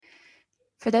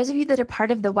For those of you that are part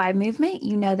of the why movement,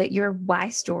 you know that your why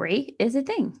story is a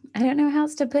thing. I don't know how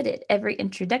else to put it. Every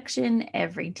introduction,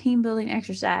 every team building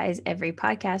exercise, every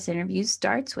podcast interview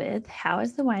starts with how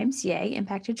has the YMCA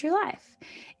impacted your life?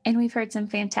 And we've heard some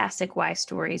fantastic why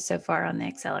stories so far on the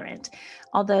Accelerant.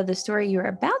 Although the story you're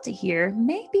about to hear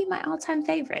may be my all-time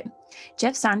favorite.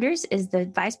 Jeff Saunders is the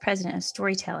Vice President of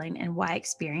Storytelling and Y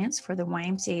Experience for the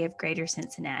YMCA of Greater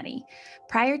Cincinnati.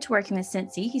 Prior to working with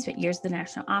Cincy, he spent years in the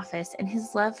national office, and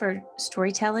his love for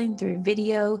storytelling through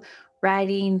video,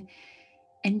 writing,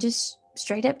 and just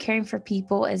straight up caring for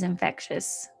people is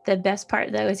infectious. The best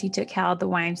part, though, is he took how the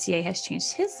YMCA has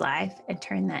changed his life and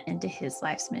turned that into his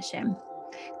life's mission.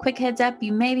 Quick heads up,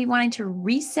 you may be wanting to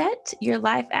reset your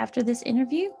life after this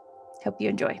interview. Hope you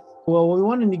enjoy. Well, we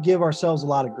wanted to give ourselves a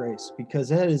lot of grace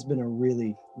because it has been a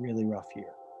really, really rough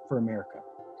year for America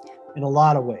in a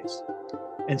lot of ways.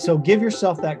 And so give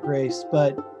yourself that grace,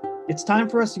 but it's time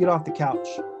for us to get off the couch.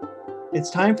 It's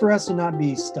time for us to not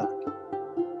be stuck.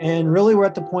 And really, we're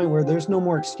at the point where there's no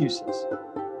more excuses.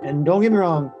 And don't get me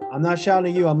wrong, I'm not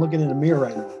shouting at you, I'm looking in the mirror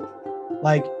right now.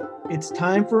 Like, it's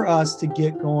time for us to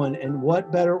get going. And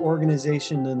what better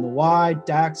organization than the Y,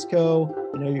 Daxco,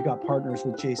 you've got partners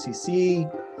with JCC,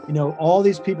 all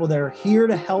these people that are here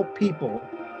to help people,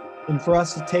 and for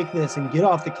us to take this and get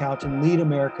off the couch and lead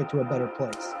America to a better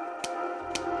place.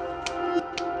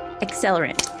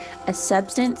 Accelerant, a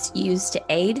substance used to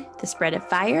aid the spread of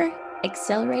fire,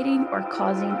 accelerating or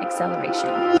causing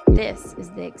acceleration. This is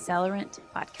the Accelerant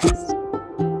Podcast.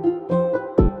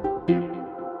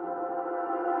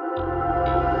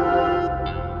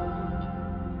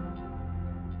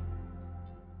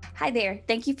 Hi there.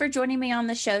 Thank you for joining me on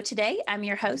the show today. I'm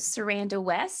your host, Saranda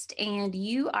West, and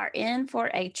you are in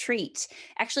for a treat.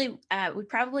 Actually, we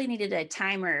probably needed a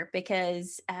timer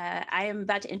because I am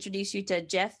about to introduce you to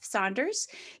Jeff Saunders.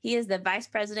 He is the Vice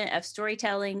President of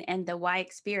Storytelling and the Y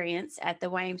Experience at the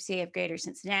YMCA of Greater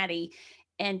Cincinnati.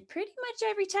 And pretty much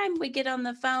every time we get on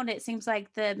the phone, it seems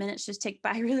like the minutes just tick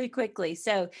by really quickly.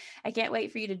 So I can't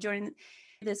wait for you to join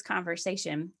this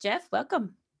conversation. Jeff,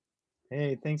 welcome.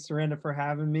 Hey, thanks, Saranda, for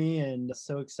having me, and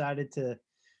so excited to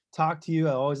talk to you.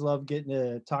 I always love getting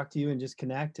to talk to you and just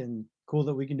connect, and cool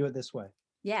that we can do it this way.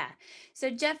 Yeah. So,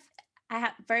 Jeff,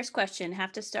 first question,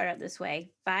 have to start out this way.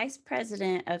 Vice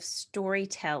President of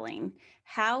Storytelling.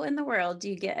 How in the world do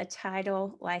you get a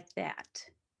title like that?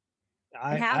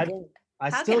 How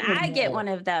can I get one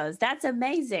of those? That's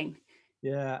amazing.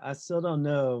 Yeah, I still don't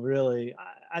know, really.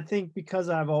 I think because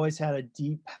I've always had a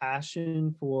deep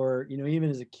passion for, even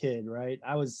as a kid, right?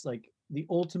 I was like the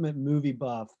ultimate movie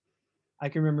buff. I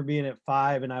can remember being at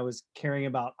 5 and I was caring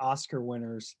about Oscar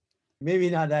winners. Maybe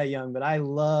not that young, but I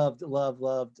loved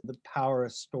the power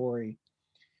of story.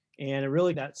 And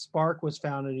that spark was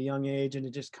found at a young age, and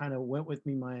it just kind of went with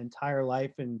me my entire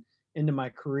life and into my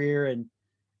career. And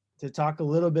to talk a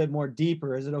little bit more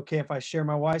deeper, is it okay if I share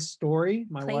my wife's story?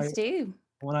 Please do.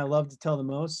 One I love to tell the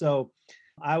most. So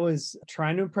I was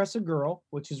trying to impress a girl,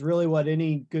 which is really what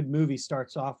any good movie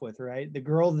starts off with, right? The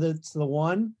girl that's the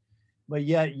one, but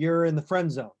yet you're in the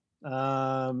friend zone.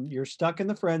 You're stuck in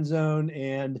the friend zone,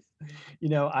 and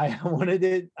I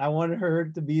wanted her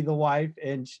to be the wife,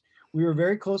 and we were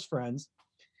very close friends.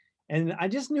 And I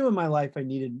just knew in my life I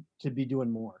needed to be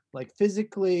doing more, like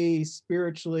physically,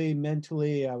 spiritually,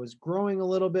 mentally. I was growing a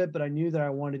little bit, but I knew that I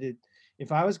wanted to,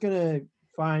 if I was going to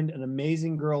find an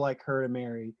amazing girl like her to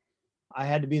marry, I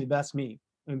had to be the best me.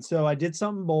 And so I did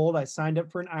something bold. I signed up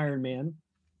for an Ironman.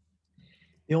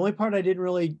 The only part I didn't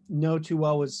really know too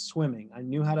well was swimming. I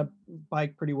knew how to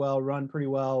bike pretty well, run pretty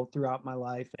well throughout my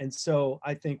life. And so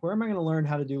I think, where am I going to learn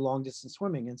how to do long distance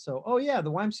swimming? And so, oh yeah,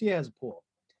 the YMCA has a pool.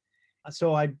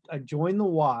 So I joined the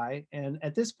Y, and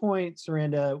at this point,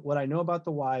 Saranda, what I know about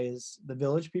the Y is the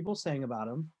Village people sang about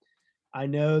them. I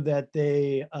know that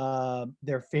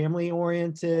they're family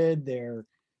oriented. They're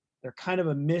kind of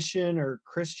a mission or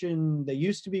Christian. They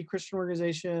used to be a Christian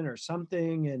organization or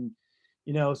something, and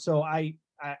so I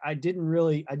didn't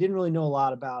really know a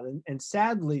lot about it. And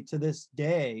sadly, to this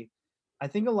day, I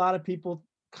think a lot of people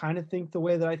kind of think the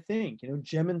way that I think.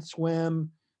 Gym and swim.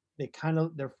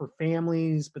 They're for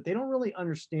families, but they don't really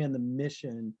understand the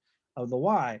mission of the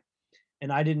Y.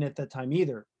 And I didn't at that time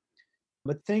either.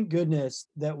 But thank goodness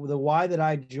that the Y that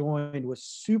I joined was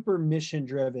super mission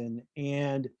driven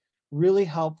and really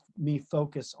helped me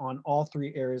focus on all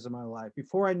 3 areas of my life.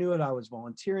 Before I knew it, I was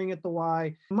volunteering at the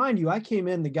Y. Mind you, I came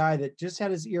in the guy that just had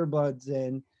his earbuds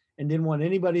in and didn't want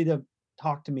anybody to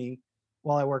talk to me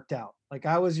while I worked out. Like,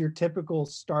 I was your typical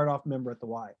start off member at the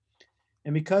Y.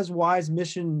 And because the Y's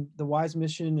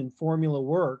mission and formula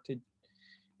worked,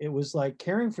 it was like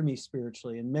caring for me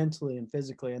spiritually and mentally and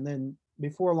physically. And then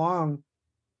before long,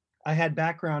 I had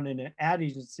background in an ad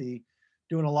agency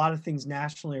doing a lot of things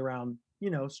nationally around,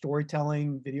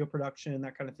 storytelling, video production,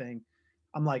 that kind of thing.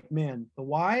 I'm like, man, the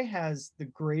Y has the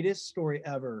greatest story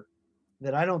ever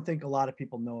that I don't think a lot of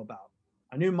people know about.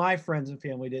 I knew my friends and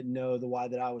family didn't know the Y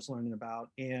that I was learning about.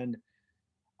 And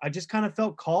I just kind of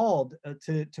felt called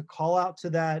to call out to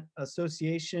that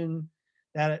association.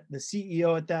 That the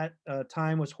CEO at that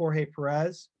time was Jorge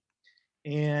Perez,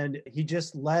 and he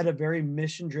just led a very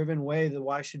mission driven way that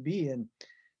Y should be. And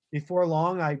before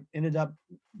long, I ended up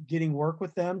getting work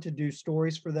with them to do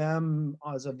stories for them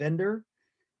as a vendor.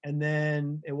 And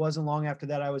then it wasn't long after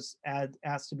that I was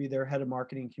asked to be their head of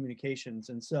marketing communications,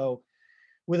 and so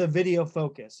with a video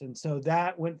focus. And so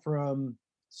that went from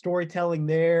storytelling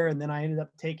there, and then I ended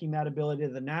up taking that ability to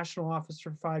the national office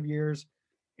for 5 years.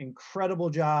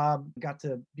 Incredible job. Got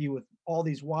to be with all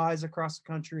these Ys across the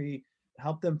country,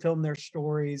 help them film their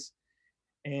stories,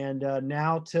 and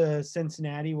now to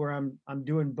Cincinnati, where I'm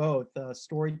doing both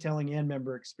storytelling and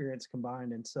member experience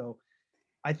combined. And so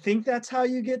I think that's how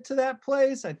you get to that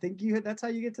place. I think that's how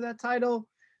you get to that title.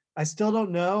 I still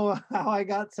don't know how I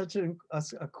got such a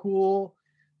cool,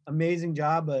 amazing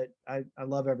job, but I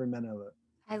love every minute of it.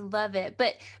 I love it.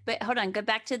 But hold on, go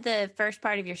back to the first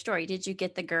part of your story. Did you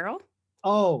get the girl?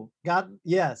 Oh, got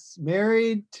yes,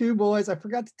 married, two boys. I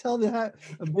forgot to tell that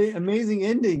amazing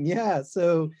ending. Yeah.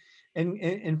 So, and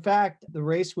in fact, the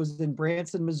race was in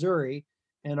Branson, Missouri,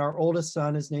 and our oldest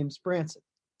son is named Branson.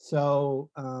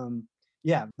 So,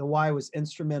 yeah, the Y was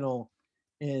instrumental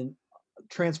in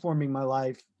transforming my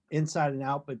life inside and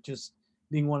out, but just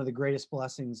being one of the greatest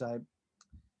blessings I've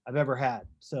ever had.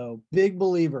 So, big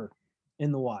believer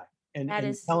in the Y That and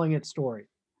is telling its story.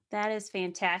 that is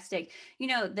fantastic. You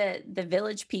know, the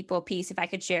village people piece, if I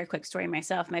could share a quick story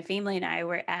myself, my family and I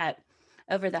were at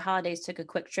over the holidays, took a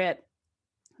quick trip.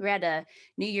 We were at a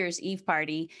New Year's Eve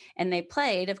party and they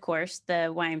played, of course,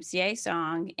 the YMCA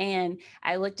song. And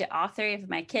I looked at all three of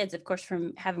my kids, of course,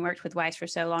 from having worked with Wise for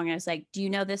so long. And I was like, do you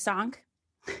know this song?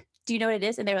 Do you know what it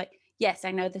is? And they were like, yes,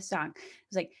 I know this song. I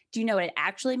was like, do you know what it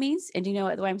actually means? And do you know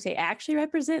what the YMCA actually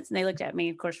represents? And they looked at me,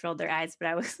 of course, rolled their eyes, but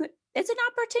I was like, it's an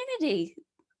opportunity.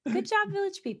 Good job,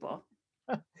 village people.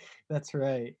 That's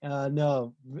right.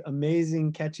 No,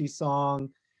 amazing, catchy song,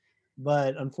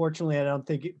 but unfortunately, I don't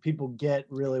think people get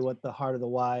really what the heart of the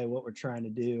Y, what we're trying to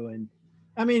do. And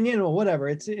I mean, whatever.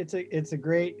 It's a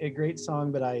great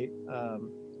song, but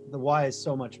the Y is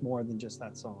so much more than just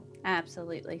that song.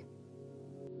 Absolutely.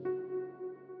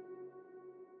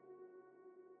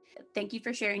 Thank you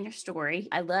for sharing your story.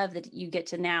 I love that you get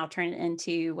to now turn it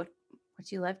into what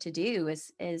you love to do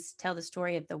is tell the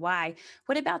story of the Y.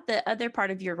 What about the other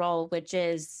part of your role, which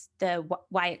is the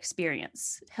Y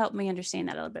experience? Help me understand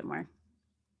that a little bit more.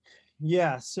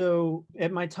 Yeah. So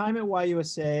at my time at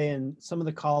YUSA and some of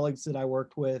the colleagues that I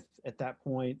worked with at that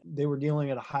point, they were dealing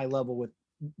at a high level with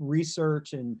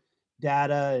research and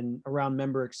data and around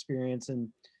member experience. And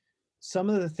some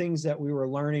of the things that we were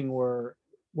learning were,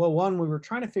 well, one, we were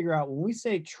trying to figure out when we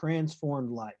say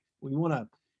transformed life, we want to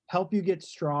help you get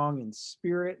strong in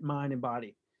spirit, mind, and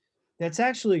body. That's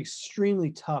actually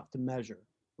extremely tough to measure,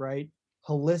 right?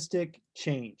 Holistic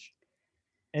change.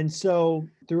 And so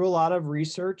through a lot of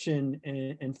research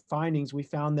and findings, we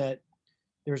found that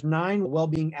there's 9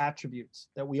 well-being attributes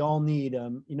that we all need.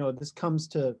 This comes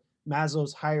to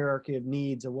Maslow's hierarchy of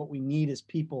needs of what we need as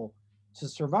people to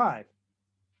survive.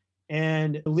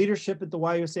 And the leadership at the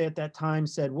YUSA at that time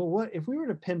said, well, what if we were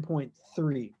to pinpoint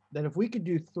 3, that if we could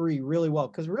do 3 really well,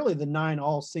 because really the 9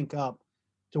 all sync up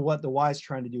to what the Y is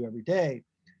trying to do every day.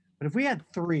 But if we had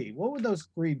 3, what would those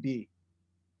 3 be?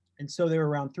 And so they were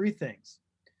around 3 things: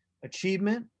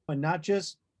 achievement, and not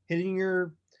just hitting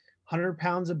your 100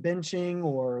 pounds of benching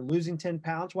or losing 10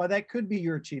 pounds. While that could be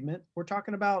your achievement, we're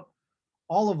talking about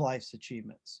all of life's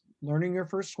achievements: learning your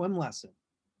first swim lesson,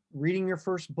 reading your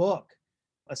first book,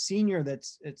 a senior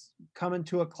that's it's coming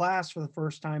to a class for the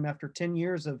first time after 10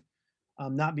 years of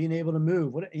not being able to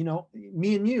move.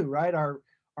 Me and you, right? Our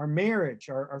marriage,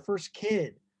 our first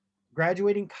kid,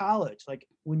 graduating college. Like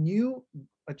when you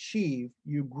achieve,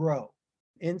 you grow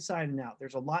inside and out.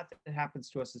 There's a lot that happens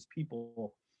to us as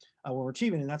people when we're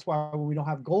achieving. And that's why when we don't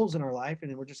have goals in our life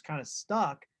and we're just kind of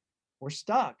stuck, we're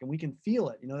stuck and we can feel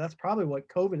it. That's probably what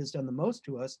COVID has done the most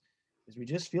to us, is we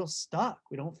just feel stuck.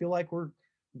 We don't feel like we're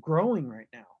growing right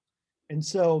now. And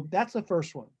so that's the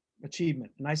first one,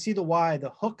 achievement. And I see the Y,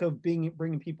 the hook of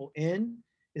bringing people in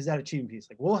is that achievement piece.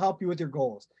 Like, we'll help you with your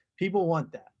goals. People want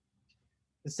that.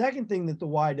 The second thing that the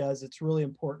Y does, it's really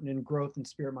important in growth in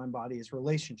spirit, mind, body, is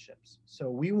relationships. So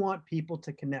we want people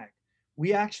to connect.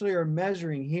 we actually are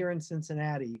measuring here in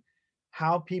Cincinnati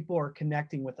how people are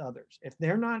connecting with others. If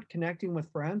they're not connecting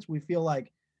with friends, we feel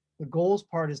like the goals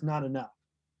part is not enough.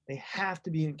 They have to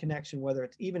be in connection, whether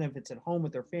it's even if it's at home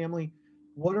with their family.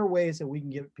 What are ways that we can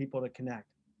get people to connect?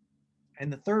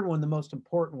 And the third one, the most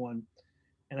important one,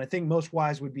 and I think most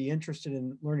Ys would be interested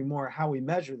in learning more how we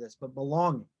measure this, but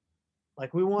belonging.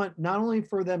 Like we want not only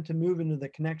for them to move into the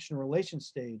connection relation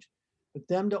stage, but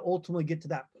them to ultimately get to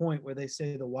that point where they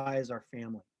say the Y is our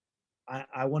family.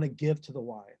 I want to give to the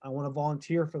Y. I want to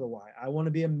volunteer for the Y. I want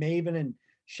to be a maven and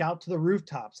shout to the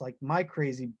rooftops like my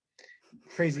crazy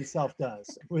self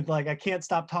does with like I can't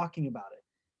stop talking about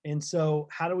it. And so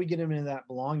how do we get them into that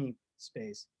belonging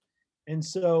space? And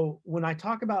so when I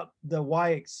talk about the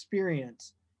Y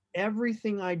experience,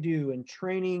 everything I do in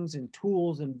trainings and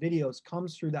tools and videos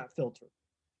comes through that filter.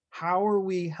 How are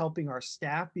we helping our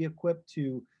staff be equipped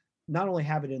to not only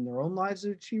have it in their own lives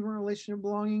to achieve a relation of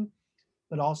belonging,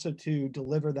 but also to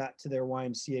deliver that to their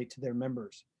YMCA, to their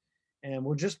members? And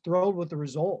we're just thrilled with the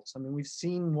results. I mean, we've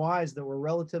seen Ys that were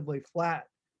relatively flat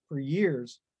for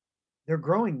years. They're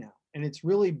growing now. And it's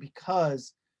really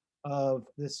because of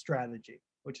this strategy,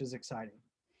 which is exciting.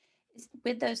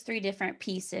 With those three different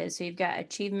pieces, so you've got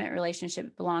achievement,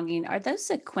 relationship, belonging, are those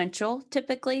sequential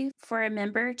typically for a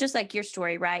member? Just like your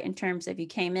story, right? In terms of you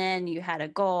came in, you had a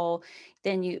goal,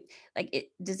 then you like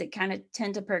it, does it kind of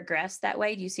tend to progress that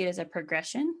way? Do you see it as a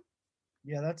progression?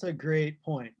 Yeah, that's a great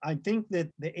point. I think that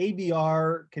the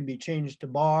ABR can be changed to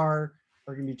BAR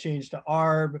or can be changed to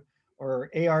ARB or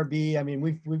ARB. I mean,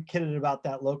 we've kidded about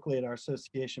that locally at our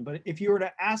association. But if you were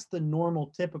to ask the normal,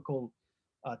 typical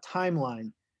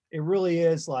timeline, it really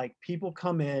is like people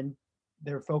come in,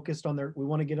 they're focused on we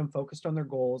want to get them focused on their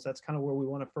goals. That's kind of where we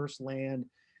want to first land.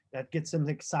 That gets them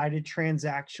excited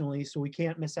transactionally. So we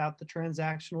can't miss out the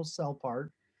transactional sell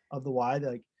part of the Y.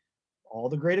 Like all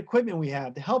the great equipment we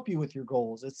have to help you with your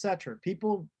goals, etc.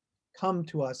 People come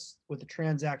to us with a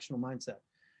transactional mindset.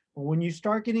 But when you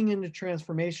start getting into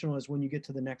transformational is when you get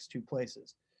to the next two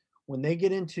places. When they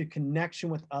get into connection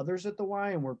with others at the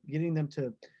Y and we're getting them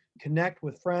to connect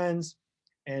with friends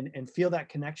and feel that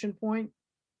connection point,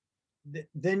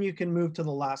 then you can move to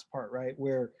the last part, right?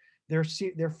 Where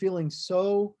they're feeling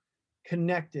so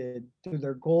connected through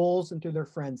their goals and through their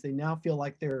friends. They now feel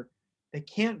like they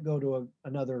can't go to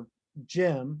another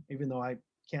gym, even though I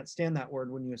can't stand that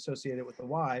word when you associate it with the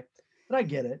Y, but I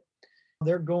get it.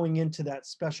 They're going into that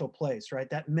special place, right?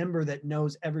 That member that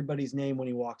knows everybody's name when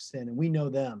he walks in, and we know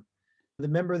them. The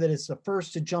member that is the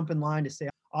first to jump in line to say,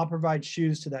 I'll provide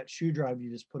shoes to that shoe drive you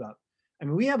just put up. I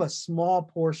mean, we have a small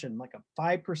portion, like a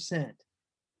 5%,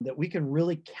 that we can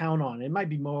really count on. It might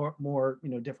be more,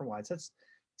 different Ys. It's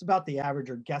about the average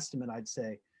or guesstimate, I'd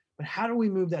say. But how do we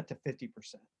move that to 50%?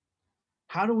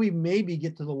 How do we maybe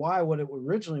get to the Y? What it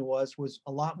originally was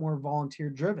a lot more volunteer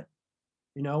driven,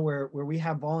 where we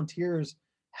have volunteers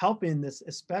helping this,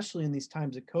 especially in these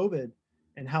times of COVID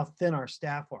and how thin our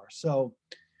staff are. So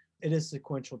it is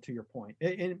sequential to your point.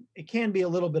 It can be a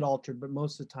little bit altered, but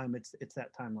most of the time it's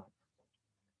that timeline.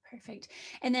 Perfect.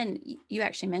 And then you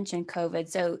actually mentioned COVID.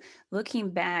 So looking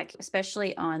back,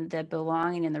 especially on the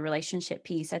belonging and the relationship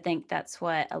piece, I think that's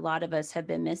what a lot of us have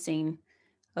been missing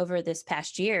over this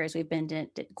past year as we've been to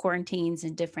quarantines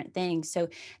and different things. So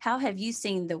how have you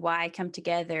seen the Y come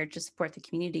together to support the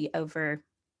community over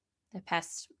the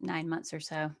past 9 months or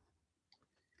so?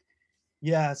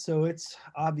 Yeah, so it's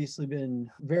obviously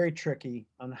been very tricky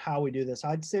on how we do this.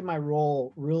 I'd say my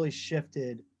role really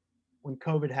shifted when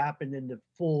COVID happened into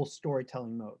full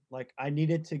storytelling mode. Like I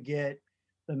needed to get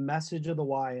the message of the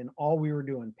Y and all we were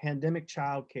doing, pandemic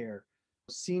childcare,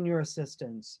 senior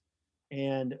assistance.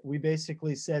 And we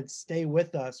basically said, stay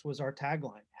with us was our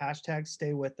tagline, hashtag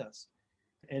stay with us.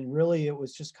 And really it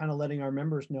was just kind of letting our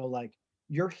members know, like,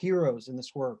 you're heroes in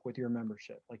this work with your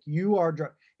membership. Like you are,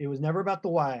 it was never about the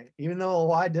Y, even though the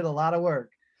Y did a lot of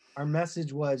work. Our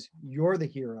message was, you're the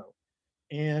hero.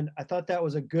 And I thought that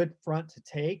was a good front to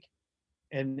take.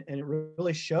 And it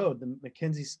really showed. The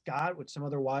Mackenzie Scott, which some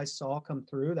other Ys saw come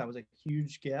through, that was a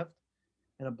huge gift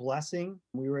and a blessing.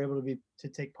 We were able to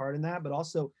take part in that, but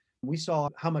also we saw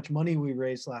how much money we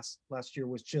raised last year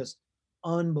was just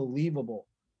unbelievable,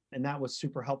 and that was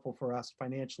super helpful for us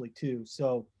financially too.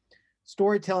 So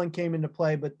storytelling came into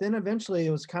play, but then eventually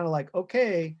it was kind of like,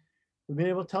 okay, we've been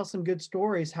able to tell some good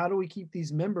stories. How do we keep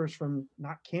these members from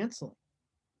not canceling?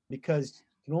 Because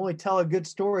you can only tell a good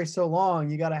story so long.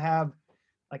 You got to have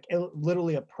like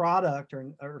literally a product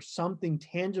or something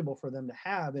tangible for them to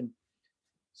have. And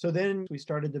so then we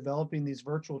started developing these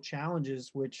virtual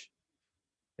challenges, which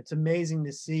it's amazing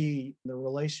to see the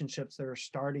relationships that are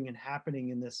starting and happening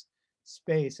in this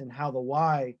space and how the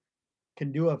Y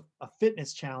can do a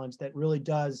fitness challenge that really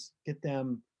does get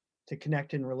them to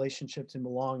connect in relationships and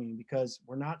belonging, because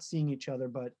we're not seeing each other,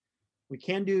 but we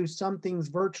can do some things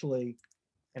virtually.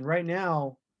 And right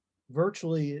now,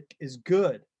 virtually is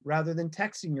good rather than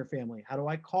texting your family. How do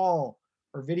I call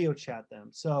or video chat them?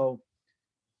 So,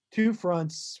 two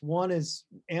fronts. One is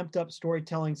amped up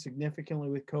storytelling significantly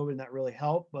with COVID, and that really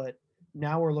helped. But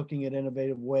now we're looking at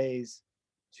innovative ways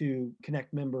to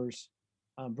connect members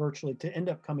virtually to end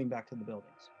up coming back to the buildings.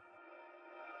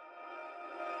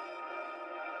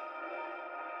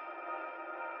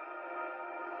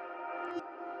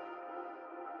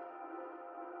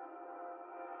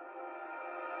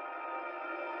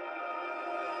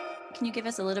 Can you give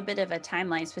us a little bit of a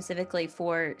timeline specifically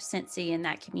for Cincy and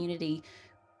that community?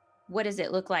 What does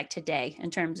it look like today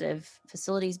in terms of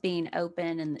facilities being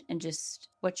open and just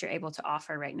what you're able to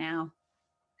offer right now?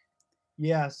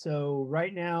 Yeah, so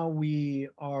right now we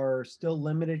are still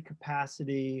limited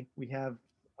capacity. We have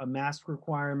a mask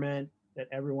requirement that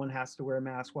everyone has to wear a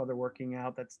mask while they're working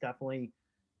out. That's definitely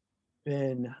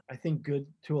been, I think, good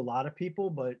to a lot of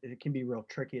people, but it can be real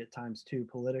tricky at times too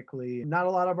politically. Not a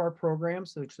lot of our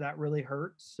programs, which that really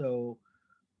hurts. So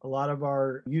a lot of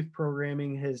our youth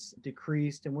programming has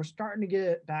decreased, and we're starting to get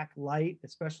it back light,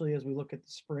 especially as we look at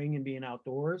the spring and being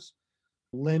outdoors.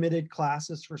 Limited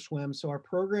classes for swim. So our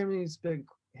programming has been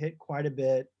hit quite a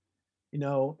bit,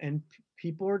 and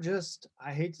people are just,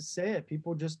 I hate to say it,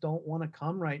 people just don't want to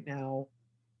come right now.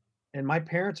 And my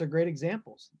parents are great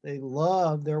examples. They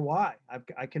love their Y.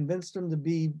 I convinced them to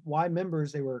be Y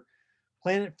members. They were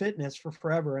Planet Fitness for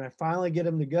forever, and I finally get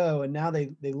them to go, and now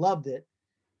they loved it.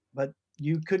 But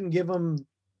you couldn't give them,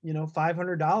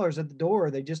 $500 at the door.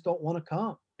 They just don't want to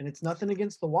come, and it's nothing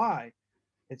against the Y.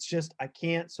 It's just I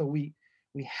can't. So we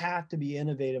have to be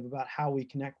innovative about how we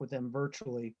connect with them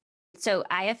virtually. So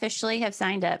I officially have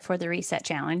signed up for the Reset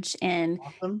Challenge and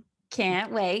Awesome.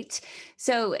 can't wait.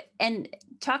 So, and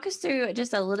talk us through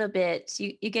just a little bit.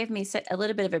 You gave me a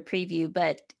little bit of a preview,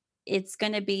 but it's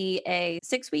going to be a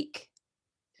 6-week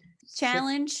Six,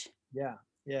 challenge. yeah,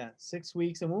 yeah, 6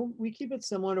 weeks, and we keep it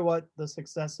similar to what the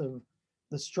success of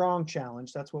the Strong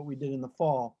Challenge. That's what we did in the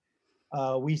fall.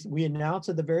 We announced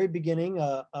at the very beginning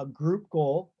a group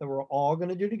goal that we're all going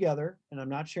to do together, and I'm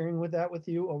not sharing that with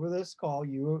you over this call.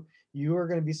 You are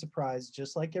going to be surprised,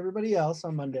 just like everybody else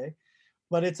on Monday.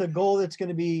 But it's a goal that's going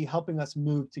to be helping us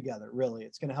move together. Really,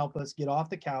 it's going to help us get off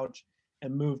the couch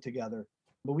and move together.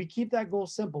 But we keep that goal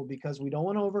simple because we don't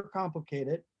want to overcomplicate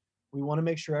it. We want to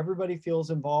make sure everybody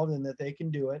feels involved and that they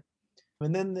can do it.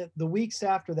 And then the weeks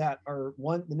after that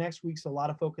the next week's a lot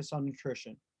of focus on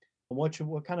nutrition.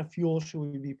 What kind of fuel should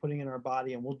we be putting in our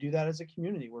body? And we'll do that as a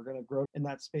community. We're going to grow in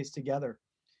that space together.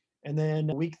 And then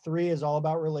week 3 is all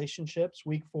about relationships.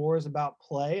 Week 4 is about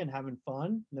play and having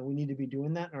fun. And then we need to be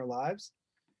doing that in our lives.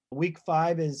 Week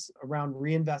 5 is around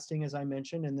reinvesting, as I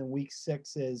mentioned. And then week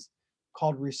 6 is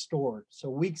called Restored. So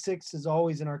week 6 is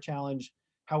always in our challenge,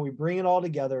 how we bring it all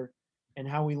together and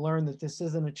how we learn that this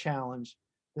isn't a challenge.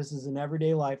 This is an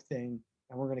everyday life thing.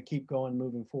 And we're going to keep going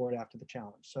moving forward after the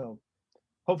challenge. So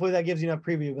hopefully that gives you enough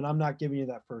preview, but I'm not giving you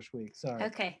that first week. Sorry.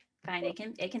 Okay, fine.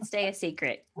 It can stay a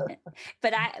secret.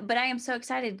 But I am so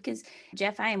excited because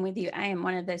Jeff, I am with you. I am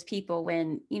one of those people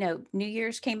when, New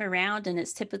Year's came around and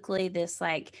it's typically this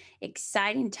like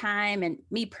exciting time. And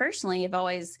me personally, I've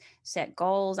always set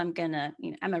goals. I'm gonna,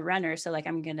 I'm a runner. So like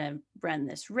I'm gonna run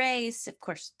this race. Of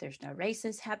course, there's no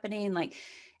races happening. Like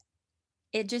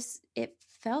it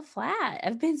fell flat.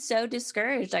 I've been so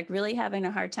discouraged, like really having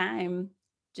a hard time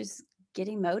just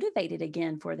getting motivated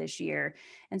again for this year.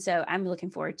 And so I'm looking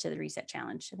forward to the Reset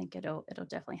Challenge. I think it'll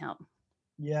definitely help.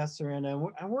 Yes,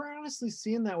 Saranda. And we're honestly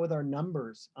seeing that with our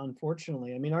numbers,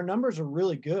 unfortunately. I mean, our numbers are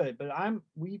really good, but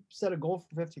we set a goal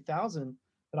for 50,000,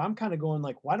 but I'm kind of going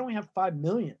like, why don't we have 5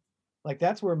 million? Like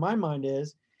that's where my mind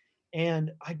is.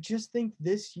 And I just think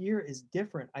this year is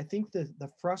different. I think the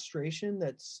frustration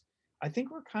I think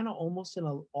we're kind of almost in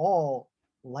all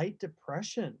light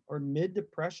depression or mid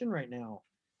depression right now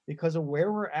because of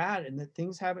where we're at and that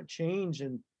things haven't changed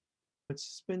and it's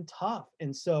just been tough.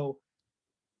 And so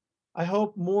I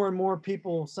hope more and more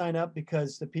people sign up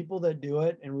because the people that do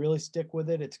it and really stick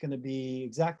with it, it's going to be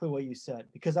exactly what you said.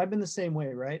 Because I've been the same way,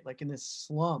 right? Like in this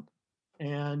slump.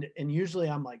 And usually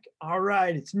I'm like, all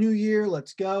right, it's New Year,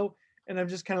 let's go. And I'm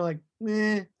just kind of like,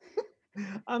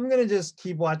 I'm gonna just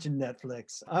keep watching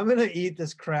Netflix. I'm gonna eat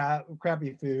this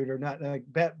crappy food or not like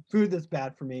food that's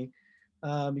bad for me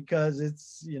because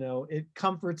it's it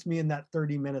comforts me in that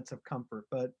 30 minutes of comfort.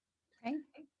 But Okay.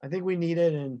 I think we need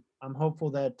it, and I'm hopeful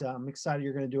that I'm excited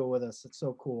you're gonna do it with us. It's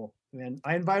so cool, and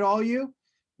I invite all you,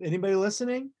 anybody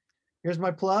listening. Here's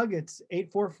my plug. It's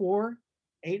 844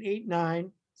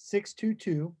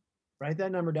 888-889-6222. Write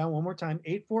that number down one more time,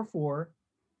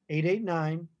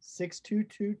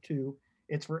 844-889-6222.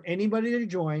 It's for anybody to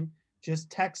join. Just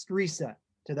text reset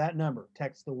to that number.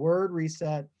 Text the word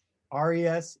reset,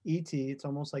 RESET. It's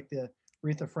almost like the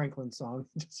Aretha Franklin song,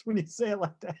 just when you say it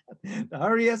like that. The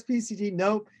RESPCT,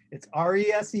 nope, it's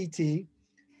RESET.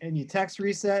 And you text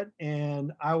reset,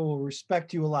 and I will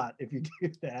respect you a lot if you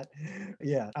do that.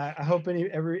 Yeah, I hope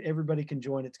everybody can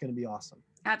join. It's going to be awesome.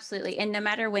 Absolutely. And no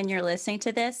matter when you're listening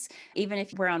to this, even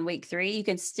if we're on week 3, you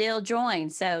can still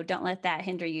join. So don't let that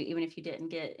hinder you, even if you didn't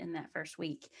get in that first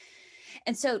week.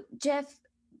 And so, Jeff,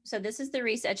 so this is the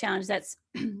reset challenge that's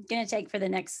going to take for the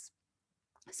next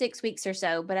 6 weeks or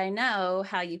so. But I know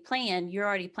how you plan. You're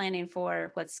already planning for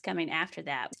what's coming after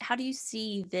that. How do you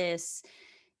see these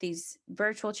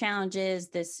virtual challenges,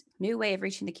 this new way of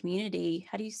reaching the community?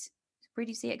 Where do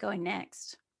you see it going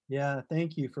next? Yeah,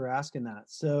 thank you for asking that.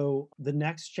 So the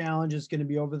next challenge is going to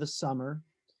be over the summer.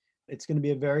 It's going to be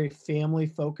a very family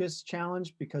focused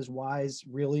challenge because Ys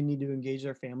really need to engage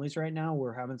their families right now.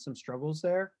 We're having some struggles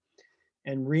there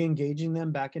and re-engaging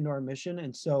them back into our mission.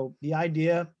 And so the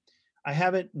idea, I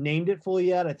haven't named it fully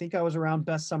yet. I think I was around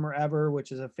Best Summer Ever,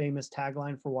 which is a famous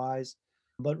tagline for Ys.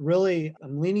 But really,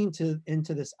 I'm leaning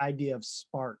into this idea of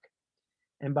Spark.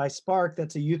 And by Spark,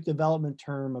 that's a youth development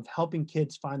term of helping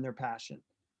kids find their passion,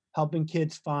 helping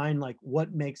kids find like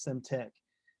what makes them tick.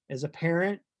 As a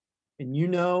parent, and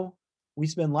we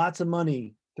spend lots of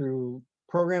money through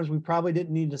programs we probably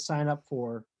didn't need to sign up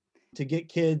for to get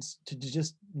kids to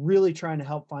just really trying to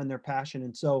help find their passion.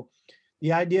 And so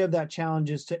the idea of that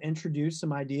challenge is to introduce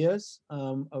some ideas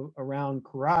around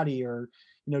karate or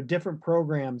different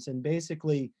programs, and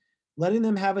basically letting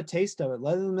them have a taste of it,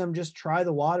 letting them just try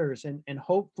the waters, and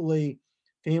hopefully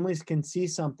families can see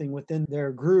something within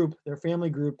their group, their family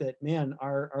group, that, man,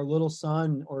 our little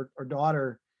son or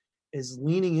daughter is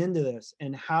leaning into this,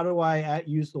 and how do I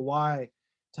use the Y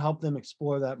to help them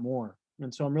explore that more?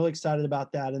 And so I'm really excited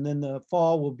about that. And then the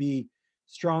fall will be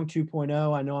Strong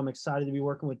 2.0. I know I'm excited to be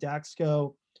working with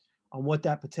Daxco on what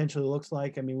that potentially looks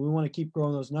like. I mean, we want to keep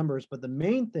growing those numbers, but the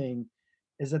main thing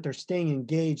is that they're staying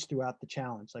engaged throughout the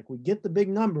challenge. Like, we get the big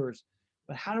numbers,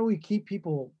 but how do we keep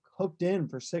people hooked in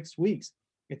for 6 weeks?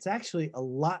 It's actually a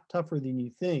lot tougher than you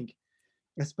think,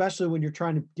 especially when you're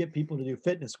trying to get people to do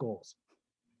fitness goals.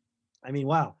 I mean,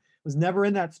 wow, I was never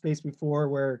in that space before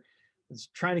where I was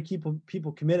trying to keep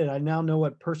people committed. I now know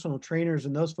what personal trainers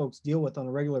and those folks deal with on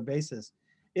a regular basis.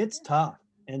 It's tough.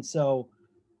 And so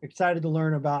excited to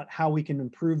learn about how we can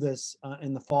improve this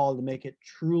in the fall to make it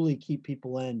truly keep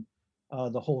people in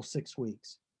the whole 6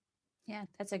 weeks. Yeah,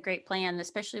 that's a great plan,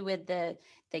 especially with the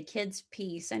kids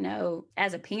piece. I know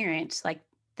as a parent, like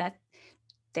that,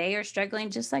 they are struggling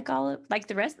just like like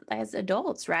the rest as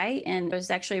adults, right? And I was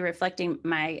actually reflecting,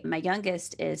 my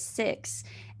youngest is 6,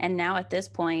 and now at this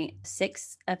point,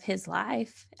 6 of his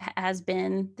life has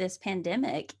been this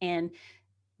pandemic, and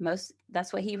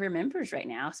that's what he remembers right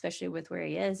now, especially with where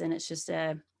he is. And it's just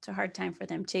it's a hard time for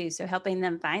them too. So helping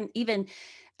them find even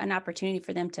an opportunity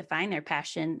for them to find their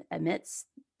passion amidst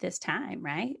this time,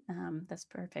 right? That's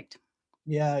perfect.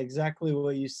 Yeah, exactly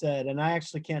what you said. And I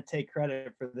actually can't take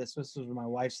credit for this. This was my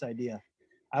wife's idea.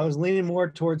 I was leaning more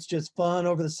towards just fun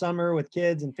over the summer with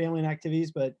kids and family and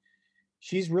activities, but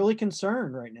she's really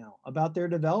concerned right now about their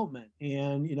development.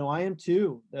 And, I am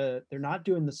too. They're not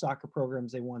doing the soccer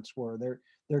programs they once were.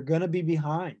 They're going to be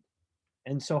behind.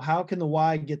 And so how can the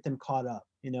Y get them caught up?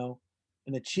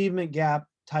 An achievement gap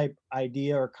type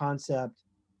idea or concept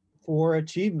for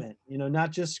achievement,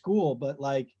 not just school, but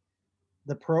like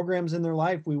the programs in their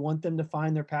life we want them to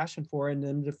find their passion for, and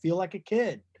them to feel like a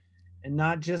kid and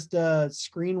not just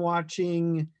screen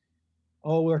watching.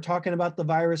 Oh, we're talking about the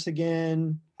virus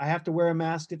again. I have to wear a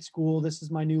mask at school. This is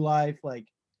my new life. Like,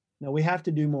 no, we have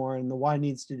to do more, and the Y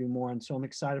needs to do more. And so I'm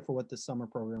excited for what this summer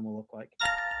program will look like.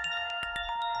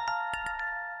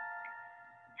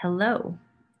 Hello.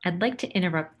 I'd like to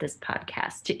interrupt this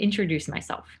podcast to introduce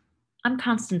myself. I'm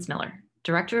Constance Miller,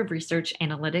 Director of Research,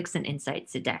 Analytics, and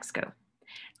Insights at Daxco.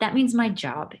 That means my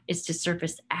job is to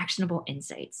surface actionable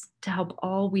insights to help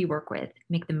all we work with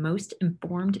make the most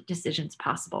informed decisions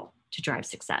possible to drive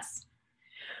success.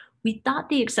 We thought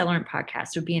the Accelerant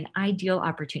podcast would be an ideal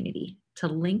opportunity to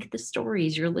link the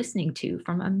stories you're listening to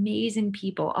from amazing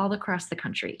people all across the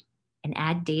country and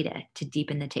add data to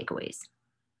deepen the takeaways.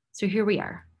 So here we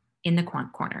are in the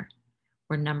Quant Corner,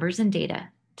 where numbers and data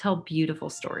tell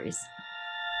beautiful stories.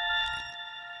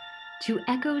 To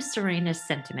echo Serena's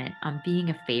sentiment on being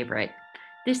a favorite,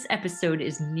 this episode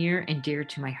is near and dear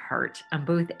to my heart on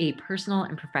both a personal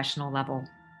and professional level.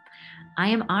 I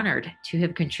am honored to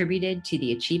have contributed to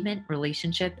the achievement,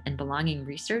 relationship, and belonging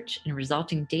research and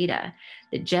resulting data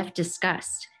that Jeff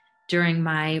discussed during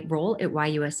my role at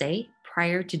YUSA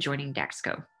prior to joining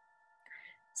DAXCO.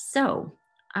 So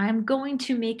I'm going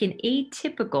to make an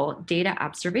atypical data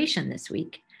observation this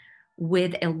week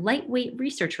with a lightweight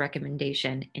research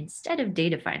recommendation instead of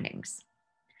data findings.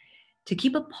 To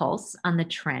keep a pulse on the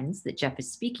trends that Jeff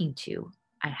is speaking to,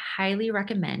 I highly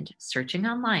recommend searching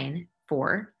online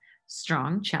for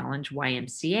Strong Challenge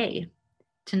YMCA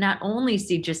to not only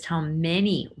see just how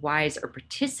many Ys are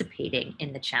participating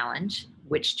in the challenge,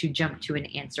 which to jump to an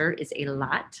answer is a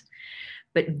lot,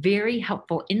 but very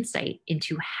helpful insight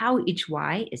into how each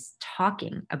Y is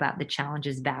talking about the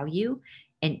challenge's value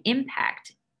and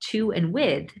impact to and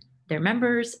with their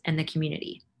members and the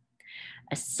community.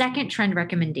 A second trend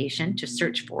recommendation to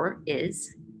search for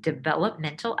is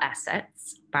Developmental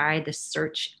Assets by the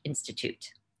Search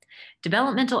Institute.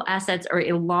 Developmental assets are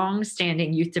a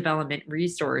long-standing youth development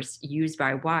resource used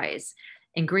by Ys,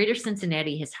 and Greater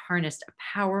Cincinnati has harnessed a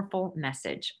powerful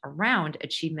message around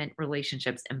achievement,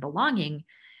 relationships, and belonging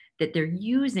that they're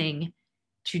using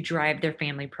to drive their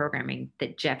family programming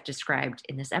that Jeff described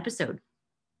in this episode.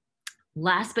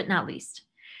 Last but not least,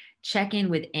 check in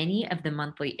with any of the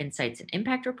monthly insights and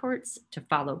impact reports to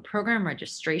follow program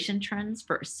registration trends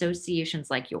for associations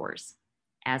like yours.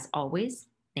 As always,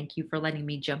 thank you for letting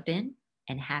me jump in,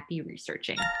 and happy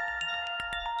researching.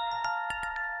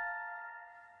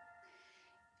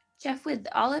 Jeff, with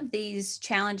all of these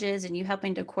challenges and you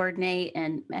helping to coordinate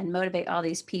and motivate all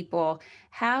these people,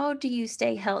 how do you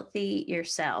stay healthy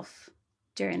yourself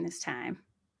during this time?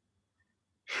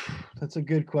 That's a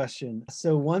good question.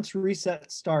 So once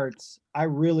reset starts, I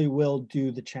really will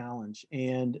do the challenge.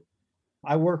 And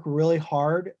I work really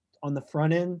hard on the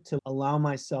front end to allow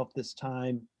myself this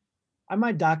time. I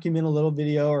might document a little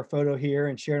video or photo here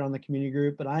and share it on the community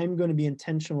group, but I'm going to be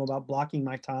intentional about blocking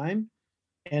my time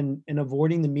and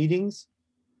avoiding the meetings.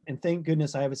 And thank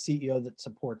goodness I have a CEO that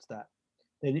supports that.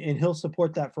 And he'll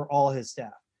support that for all his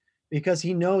staff because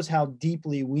he knows how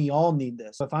deeply we all need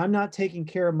this. If I'm not taking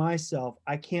care of myself,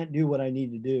 I can't do what I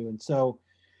need to do. And so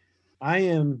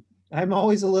I'm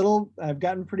always I've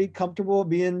gotten pretty comfortable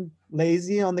being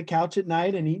lazy on the couch at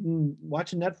night and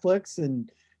watching Netflix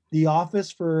and The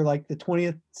Office for like the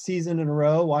 20th season in a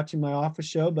row, watching my Office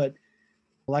show. But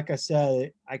like I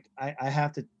said, I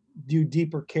have to do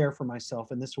deeper care for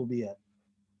myself, and this will be it.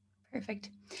 Perfect.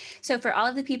 So for all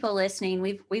of the people listening,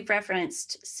 we've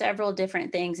referenced several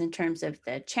different things in terms of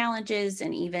the challenges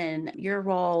and even your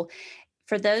role.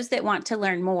 For those that want to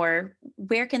learn more,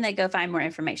 where can they go find more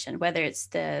information, whether it's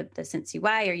the Cincy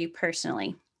Y or you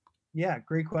personally? Yeah,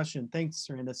 great question. Thanks,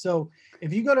 Saranda. So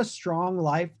if you go to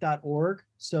stronglife.org,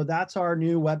 so that's our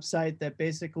new website that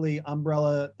basically the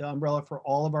umbrella for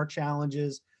all of our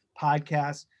challenges,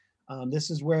 podcasts. This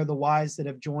is where the Ys that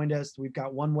have joined us, we've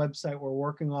got one website we're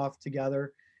working off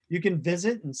together. You can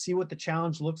visit and see what the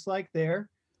challenge looks like there.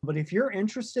 But if you're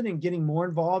interested in getting more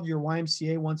involved, your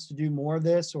YMCA wants to do more of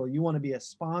this, or you want to be a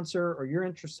sponsor, or you're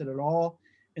interested at all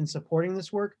in supporting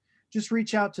this work, just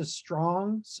reach out to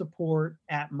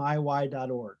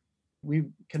strongsupport@myy.org.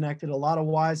 We've connected a lot of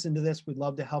Ys into this. We'd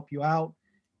love to help you out.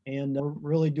 And we're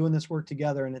really doing this work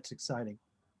together, and it's exciting.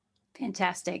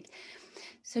 Fantastic.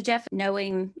 So Jeff,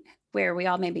 knowing where we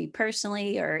all may be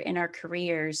personally or in our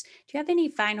careers, do you have any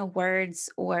final words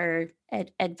or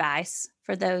advice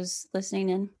for those listening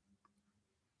in?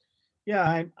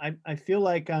 Yeah, I feel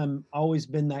like I'm always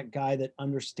been that guy that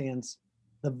understands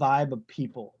the vibe of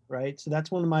people, right? So that's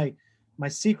one of my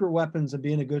secret weapons of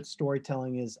being a good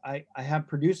storytelling is I have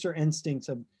producer instincts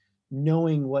of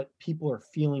knowing what people are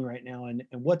feeling right now and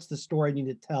what's the story I need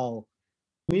to tell.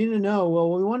 We need to know,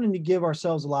 well, we wanted to give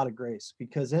ourselves a lot of grace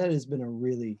because it has been a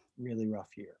really, really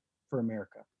rough year for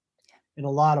America in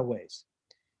a lot of ways.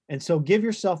 And so give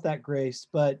yourself that grace,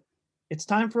 but it's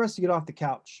time for us to get off the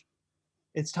couch.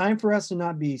 It's time for us to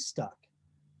not be stuck.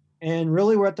 And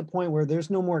really, we're at the point where there's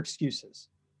no more excuses.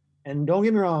 And don't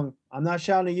get me wrong, I'm not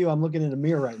shouting at you. I'm looking in the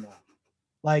mirror right now.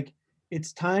 Like,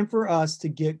 it's time for us to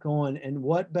get going. And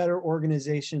what better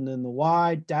organization than the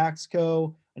Y,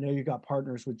 DAXCO? I know you've got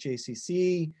partners with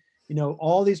JCC,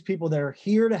 all these people that are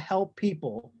here to help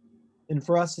people. And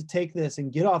for us to take this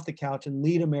and get off the couch and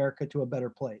lead America to a better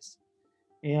place.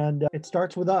 And it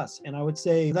starts with us. And I would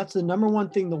say that's the number one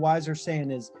thing the Ys are saying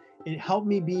is it helped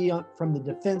me be from the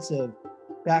defensive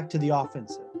back to the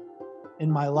offensive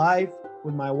in my life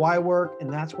with my Y work.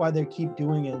 And that's why they keep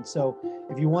doing it. And so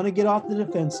if you want to get off the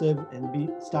defensive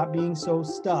and stop being so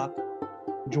stuck,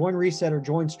 join Reset or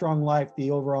join Strong Life,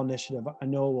 the overall initiative. I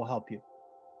know it will help you.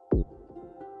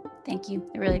 Thank you.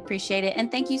 I really appreciate it.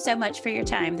 And thank you so much for your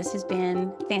time. This has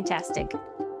been fantastic.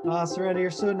 Serenity,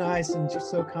 you're so nice and just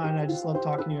so kind. I just love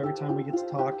talking to you every time we get to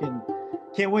talk, and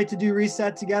can't wait to do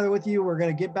Reset together with you. We're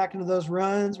going to get back into those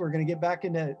runs. We're going to get back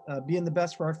into being the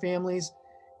best for our families.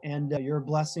 And you're a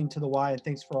blessing to the Y. And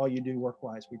thanks for all you do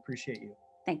work-wise. We appreciate you.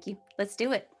 Thank you. Let's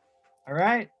do it. All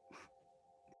right.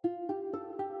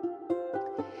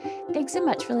 Thanks so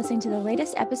much for listening to the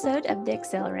latest episode of The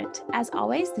Accelerant. As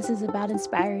always, this is about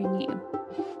inspiring you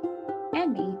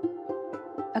and me.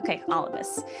 Okay, all of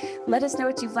us. Let us know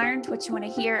what you've learned, what you want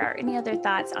to hear, or any other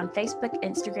thoughts on Facebook,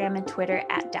 Instagram, and Twitter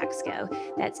at Daxco.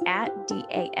 That's at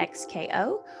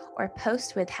DAXKO, or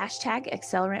post with hashtag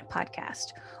Accelerant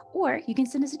Podcast. Or you can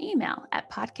send us an email at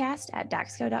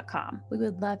podcast@daxco.com. We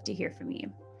would love to hear from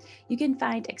you. You can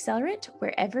find Accelerant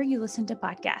wherever you listen to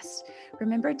podcasts.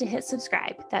 Remember to hit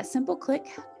subscribe. That simple click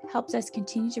helps us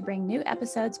continue to bring new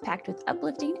episodes packed with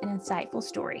uplifting and insightful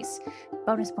stories.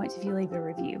 Bonus points if you leave a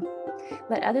review.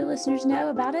 Let other listeners know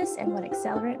about us and what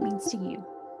Accelerant means to you.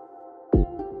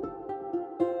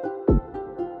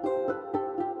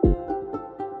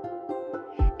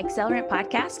 Accelerant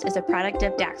Podcast is a product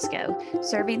of Daxco,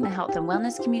 serving the health and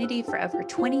wellness community for over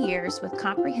 20 years with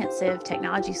comprehensive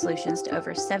technology solutions to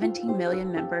over 17 million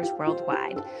members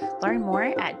worldwide. Learn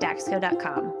more at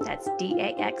daxco.com. That's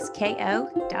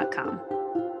DAXKO.com.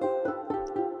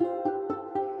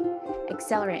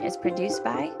 Accelerant is produced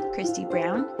by Christy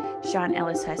Brown, Sean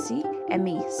Ellis Hussey, and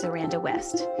me, Saranda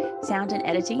West. Sound and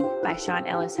editing by Sean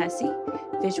Ellis Hussey.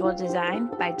 Visual design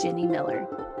by Jenny Miller.